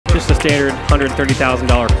Just a standard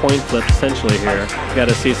 $130,000 coin flip essentially here. Got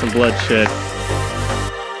to see some bloodshed.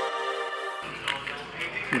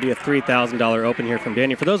 It'll be a $3,000 open here from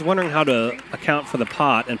Danny. For those wondering how to account for the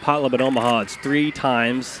pot, and pot limit Omaha, it's 3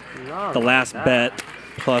 times the last bet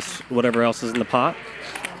plus whatever else is in the pot.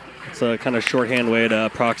 It's a kind of shorthand way to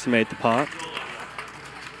approximate the pot.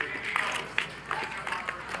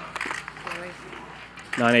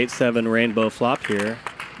 $9-8-7 rainbow flop here.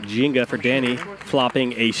 Jenga for Danny,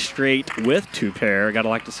 flopping a straight with 2 pair. Gotta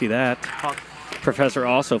like to see that. Professor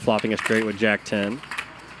also flopping a straight with Jack-10.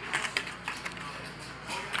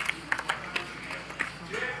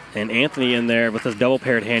 And Anthony in there with his double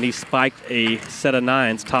paired hand. He spiked a set of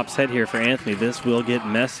 9s. Top set here for Anthony. This will get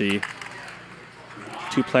messy.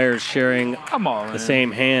 2 players sharing the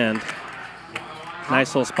same hand.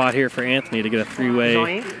 Nice little spot here for Anthony to get a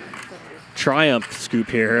 3-way triumph scoop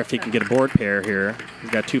here if he can get a board pair here. He's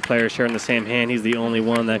got 2 players sharing the same hand. He's the only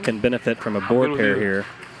one that can benefit from a board pair here.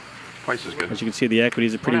 Twice is good. As you can see, the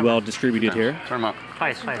equities are pretty well distributed here. Turn them up.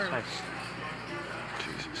 Twice. Jesus.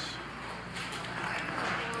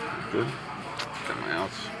 Good. Got my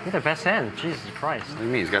outs. You're the best hand. Jesus Christ. What do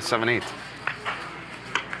you mean? He's got 7-8.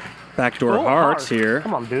 Backdoor hearts here.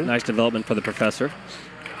 Come on, dude. Nice development for the Professor.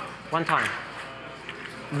 1 time.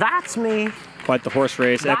 That's me. Quite the horse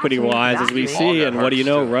race, equity-wise, as we see. And what do you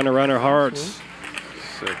know? Runner, hearts.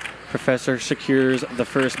 Sick. Professor secures the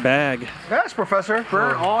first bag. Yes, Professor.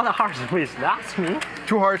 Burn all the hearts, please. That's me.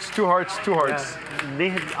 2 hearts, 2 hearts, 2 hearts.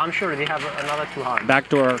 Yeah. I'm sure they have another 2 hearts.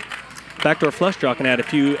 Backdoor flush draw can add a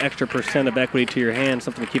few extra % of equity to your hand.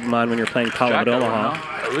 Something to keep in mind when you're playing Palo at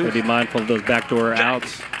Omaha. So be mindful of those backdoor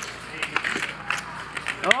outs.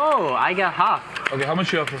 Oh, I got half. Okay, how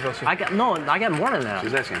much you have, Professor? I got more than that.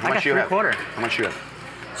 She's asking, how I much got you have? 3/4. How much you have?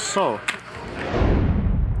 So.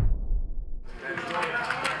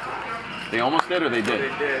 They almost did or they did?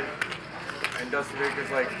 They did. And Dustin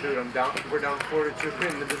Baker's like, dude, we're down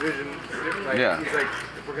 4-2 in the division. Like, yeah. He's like,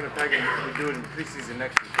 if we're going to peg him, we do it in preseason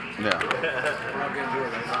next year. Yeah. We're not going to do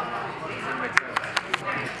it right now. Doesn't make sense.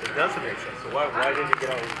 It doesn't make sense. So why didn't you get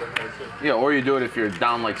out with the Yeah, or you do it if you're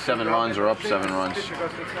down like 7 runs or up 7 runs.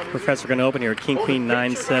 Professor going to open here. King, Queen,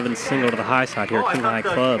 9-7 single to the high side here. King high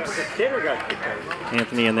clubs.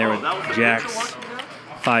 Anthony in there with Jacks.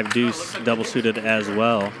 5 deuce double suited as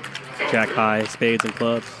well. Jack high, spades and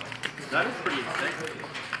clubs. That is pretty insane.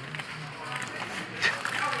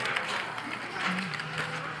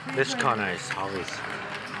 This corner is always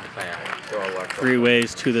on fire. 3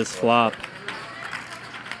 ways to this flop.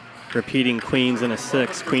 Repeating queens and a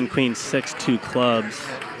 6. Queen, queen, 6, 2 clubs.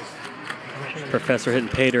 Professor hitting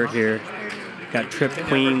pay dirt here. Got tripped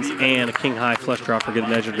queens and a king high flush draw for good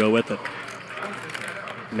measure to go with it.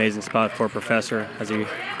 Amazing spot for Professor as he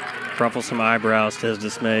ruffles some eyebrows to his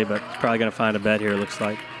dismay, but he's probably going to find a bet here, it looks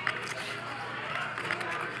like.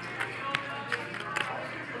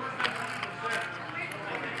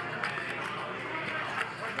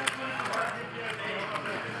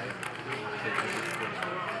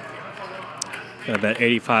 Gonna bet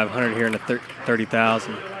 8,500 here in the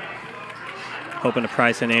 30,000. Hoping to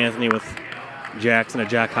price in Anthony with jacks and a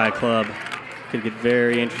jack high club. Could get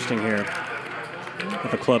very interesting here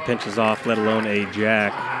if a club pinches off, let alone a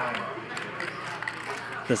jack.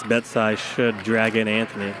 This bet size should drag in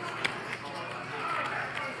Anthony.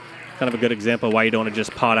 Kind of a good example of why you don't want to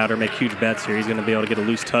just pot out or make huge bets here. He's going to be able to get a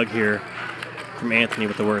loose tug here from Anthony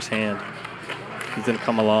with the worst hand. He's going to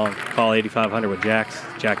come along, call 8,500 with jacks,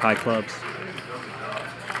 jack high clubs.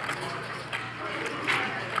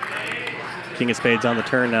 King of spades on the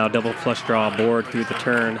turn now, double flush draw board through the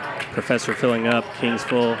turn. Professor filling up, king's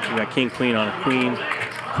full. We got king, queen on a queen.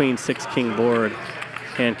 Queen, 6, king board.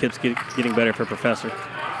 Hand keeps getting better for Professor.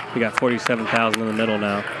 We got 47,000 in the middle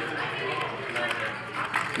now.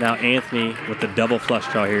 Now Anthony with the double flush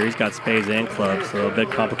draw here. He's got spades and clubs, so a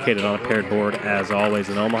bit complicated on a paired board as always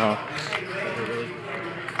in Omaha.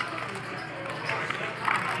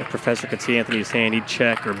 If Professor could see Anthony's hand, he'd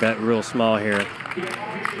check or bet real small here.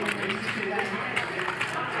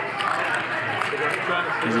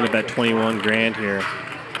 He's going to bet 21 grand here.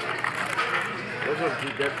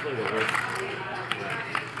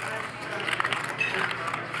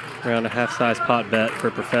 Around a half-size pot bet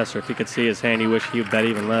for Professor. If he could see his hand, he wish he would bet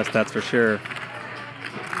even less, that's for sure.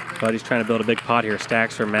 But he's trying to build a big pot here.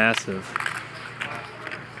 Stacks are massive.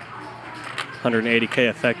 180K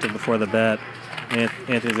effective before the bet.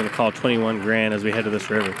 Anthony's going to call 21 grand as we head to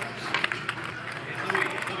this river.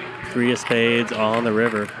 3 of spades on the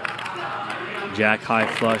river. Jack high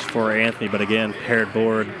flush for Anthony, but again, paired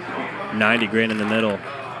board, 90 grand in the middle.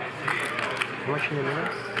 How much in the middle?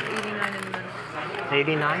 89 in the middle.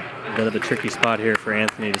 89. A bit of a tricky spot here for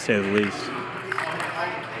Anthony, to say the least.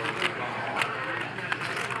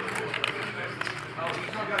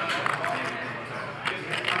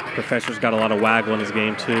 Professor's got a lot of waggle in his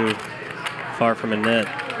game, too. Far from a net.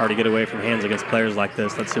 Hard to get away from hands against players like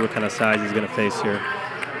this. Let's see what kind of size he's going to face here.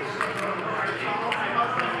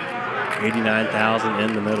 89,000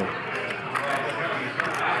 in the middle.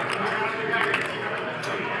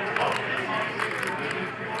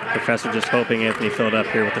 Professor just hoping Anthony filled up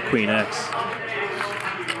here with the Queen X.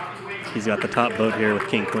 He's got the top vote here with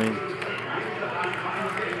King Queen.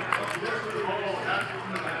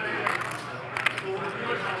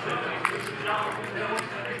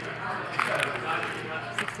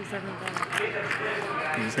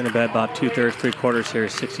 He's going to bet about 2/3, 3/4 here,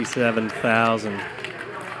 67,000.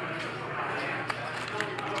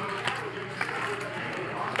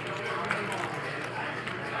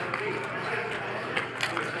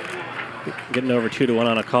 Getting over 2-1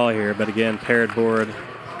 on a call here, but again, paired board.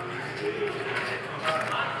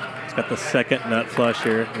 It's got the second nut flush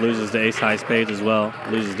here. Loses to ace high spades as well.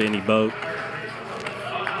 Loses to any boat.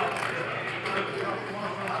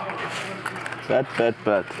 Bet, bet,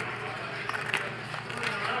 bet.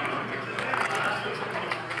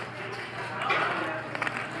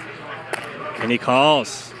 And he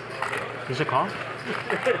calls. He's a call?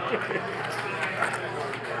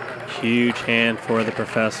 Huge hand for the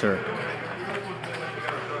Professor.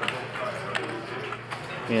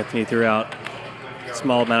 Anthony threw out a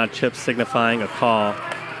small amount of chips signifying a call.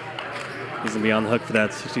 He's gonna be on the hook for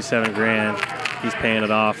that 67 grand. He's paying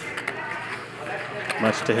it off,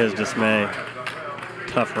 much to his dismay.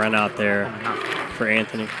 Tough run out there for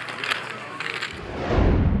Anthony.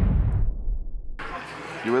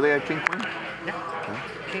 You really had King Queen?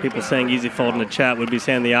 People saying easy fold in the chat would be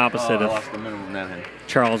saying the opposite if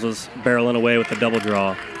Charles was barreling away with the double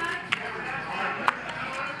draw.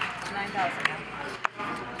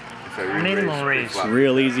 Minimum raise. It's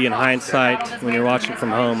real easy in hindsight when you're watching from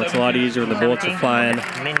home. It's a lot easier when the bullets are flying.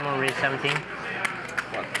 Minimum raise 17.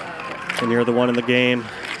 And you're the one in the game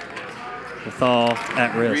with all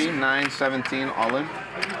at risk. 3, 9, 17, all in?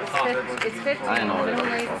 It's 15. I know what it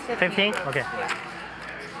Minimum is. raise is 15? Okay. 3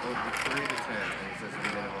 to 10. It says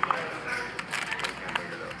minimum raise.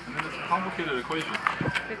 And then it's a complicated equation.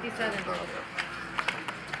 57 girls.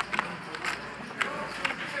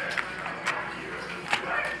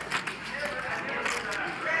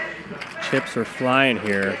 Chips are flying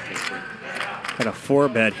here. Got a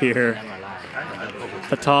 4-bet here.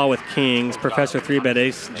 Fatal with kings. Professor 3-bet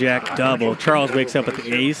ace, jack double. Charles wakes up with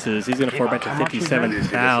the aces. He's going to 4-bet to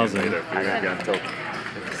 57,000.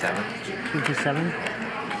 57?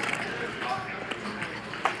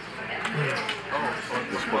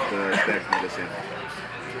 You're supposed to stack me the same.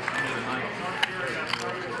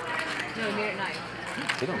 No, you made it 9.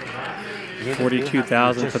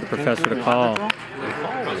 42,000 for the Professor to call. We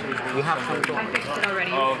have some. I fixed it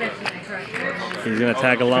already. It's 59, correct? He's going to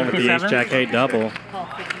tag along with the ace, jack, 8 double. Call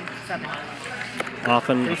 57.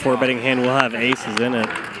 Often a 4-betting hand will have aces in it.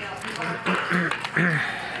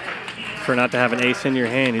 For not to have an ace in your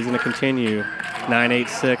hand, he's going to continue.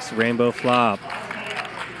 9-8-6, rainbow flop.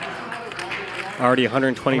 Already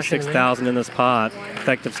 126,000 in this pot.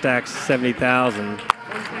 Effective stacks 70,000. A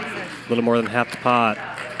little more than half the pot.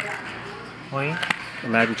 Wait.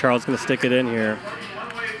 Imagine Charles going to stick it in here.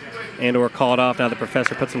 And or call it off. Now the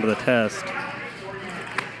Professor puts him to the test.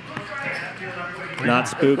 Not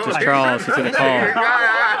spooked as Charles. He's going to call.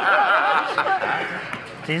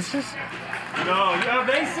 Aces? No, you have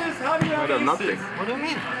aces? How do you have aces? Nothing. What do you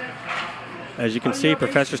mean? As you can see,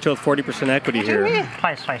 Professor still with 40% equity here.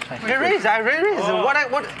 Twice. There is.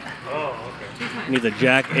 What? Needs a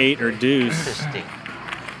jack, 8, or deuce. Interesting.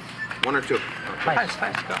 1 or 2. Twice.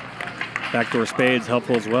 Go. Backdoor spades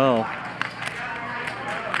helpful as well.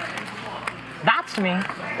 That's me.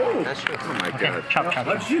 That's true. Oh my Okay, God. chop. How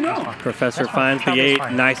did you know? Professor That's fine. finds Chop the is 8.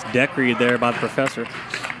 fine. Nice deck read there by the Professor.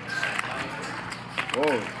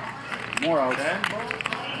 Whoa. More out.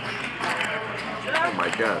 Oh my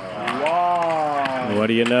God. Wow. What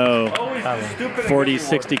do you know? Always stupid.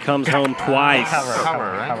 40-60 comes home twice.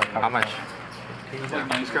 Cover, right? Cover. How much? He's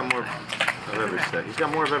got more of every set. He's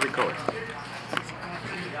got more of every color.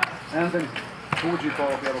 Anthony, who would you call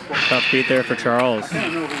if you had a poker? Tough beat there for Charles. I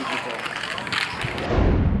don't know who would you call.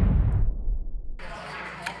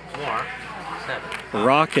 More. 7.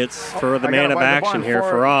 Rockets for the man of action here.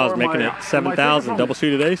 Faraz making it 7,000. Double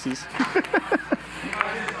suited aces. I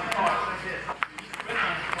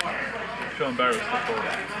feel embarrassed to fold.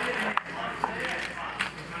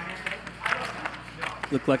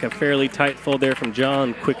 Looked like a fairly tight fold there from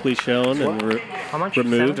John. Quickly shown and How much?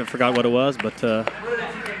 removed. 7? I forgot what it was, but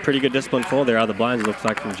pretty good discipline full there out of the blinds, looks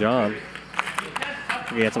like, from John.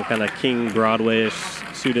 He had some kind of King Broadway-ish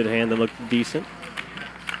suited hand that looked decent,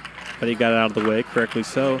 but he got it out of the way, correctly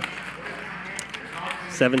so.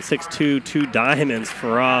 7-6-2, 2 diamonds.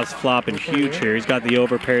 Faraz flopping huge here. He's got the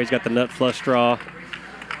overpair, he's got the nut flush draw.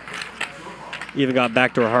 Even got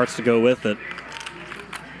backdoor hearts to go with it.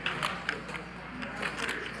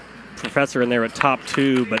 Professor in there at top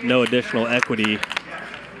 2, but no additional equity.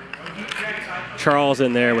 Charles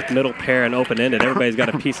in there with middle pair and open-ended. Everybody's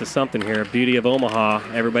got a piece of something here. Beauty of Omaha.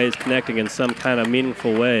 Everybody's connecting in some kind of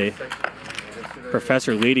meaningful way.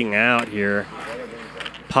 Professor leading out here.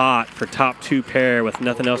 Pot for top 2 pair with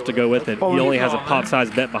nothing else to go with it. He only has a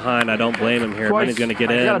pot-sized bet behind. I don't blame him here. Money's going to get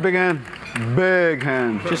in. Got a big hand. Big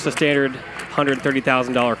hand. Just a standard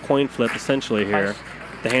 $130,000 coin flip essentially here.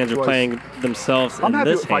 The hands are playing themselves in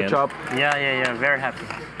this hand. Chop. Yeah. Very happy.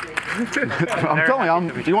 I'm telling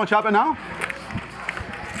you, do you want to chop it now?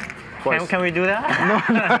 Can we do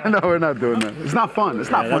that? No, we're not doing that. It's not fun. It's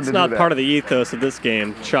not fun to do that. That's not part of the ethos of this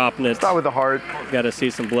game. Chopping it. Start with the heart. Got to see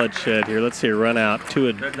some bloodshed here. Let's see a run out. 2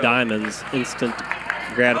 of diamonds. Instant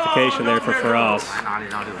gratification there for Faraz.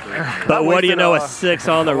 But what do you know? A 6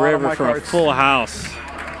 on the river for a full house.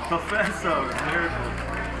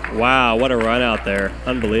 Wow, what a run out there.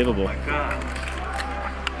 Unbelievable.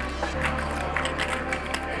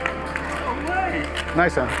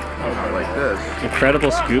 Nice hand. Like this.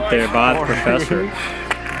 Incredible scoop there by the Professor.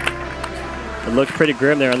 It looked pretty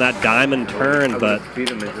grim there on that diamond turn, but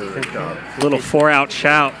a little 4-out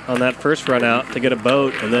shout on that first run out to get a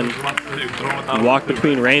boat, and then walk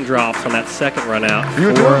between raindrops on that second run out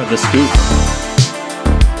for the scoop.